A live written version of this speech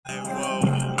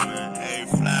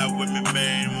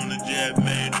life,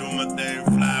 man, do my thing.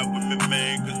 Fly with me,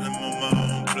 man, cause I'm on my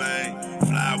own plane.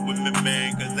 Fly with me,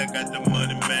 man, cause I got the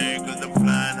money, man, cause I'm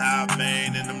flying high,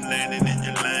 man, and I'm landing in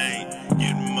your lane.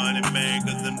 Getting money, man,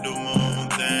 cause I'm doing my own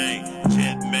thing.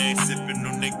 Jet, man, sipping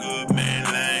on that good, man,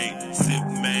 lane. Sip,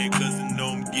 man, cause I know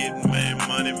I'm getting, man,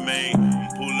 money, man.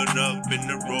 I'm pulling up in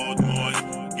the Rolls Royce.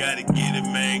 Gotta get it,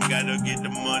 man, gotta get the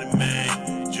money,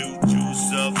 man.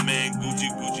 Juice up, man, Gucci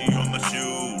on my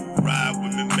shoe. Ride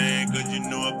with me, man, cause you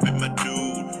know I been my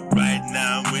dude. Right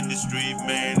now I'm in the street,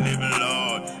 man, living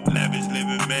large. Lavish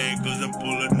living, man, cause I'm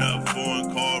pulling up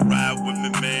foreign car. Ride with me,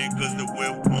 man, cause the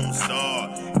whip won't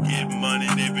start. Get money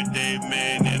every day,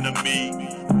 man, and I'm me.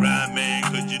 Ride, man,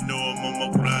 cause you know I'm on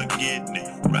my grind getting it.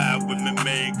 Ride with me,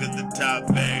 man, cause the top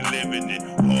bag living it.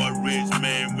 Hard rich,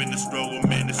 man, when the struggle,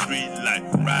 man, the street life.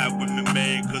 Ride with me,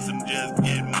 man, cause I'm just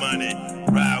getting money.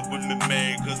 Ride with me,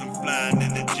 man, cause I'm flying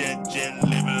in the jet,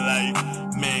 living life.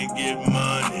 Man, get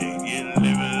money,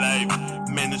 living life.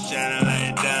 Man, it's shining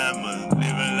like diamonds,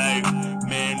 living life.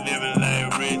 Man, living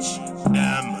like rich,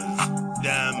 diamonds.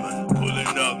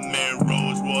 Pulling up, man,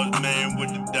 Rolls Royce, man, with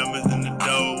the diamonds in the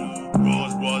dough.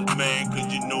 Rolls Royce, man,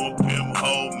 cause you know I'm pimp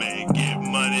hoe, man. Get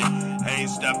money, ain't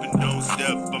stopping, don't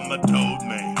step on my toes,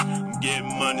 man. I'm getting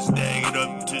money, stack it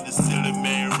up to the ceiling,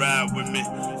 man. Ride with me,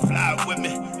 fly with me.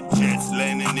 Jets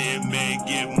landing in, man,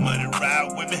 get money,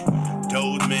 ride with me.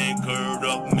 Toes, man, curved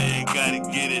up, man, gotta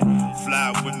get it.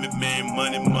 Fly with me, man,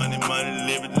 money,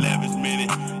 live it lavish, minute.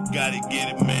 Gotta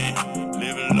get it, man,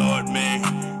 living Lord, man.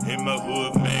 In my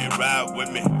hood, man, ride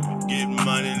with me. Get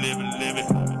money, live it.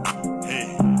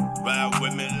 Hey, ride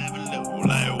with me, live it,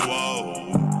 like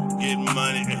whoa. Get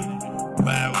money,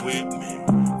 ride with me,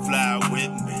 fly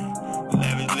with me.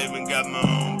 Lavish living, got my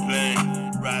own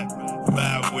plane.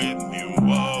 Ride with me,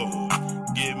 whoa.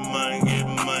 Get money,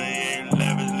 ain't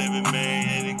lavish living,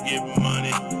 man, and get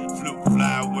money.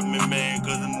 Fly with me, man,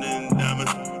 cause I'm in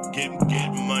diamonds. Get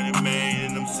money, man,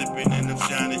 and I'm sipping and I'm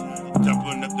shining.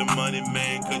 Jumping up the money,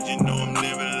 man, cause you know I'm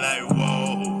living like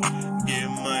whoa. Get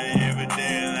money every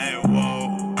day like whoa.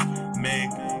 Man,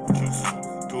 juice,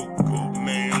 cool,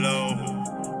 man, low.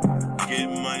 Get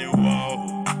money, whoa.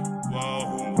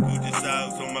 Gucci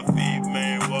socks on my feet,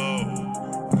 man, whoa.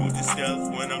 Gucci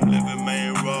steps when I'm living,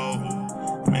 man, roll.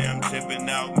 Man, I'm tipping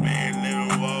out, man,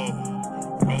 living whoa.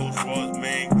 Rolls Royce,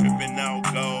 man, tripping out,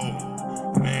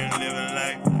 go. Man, living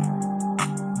like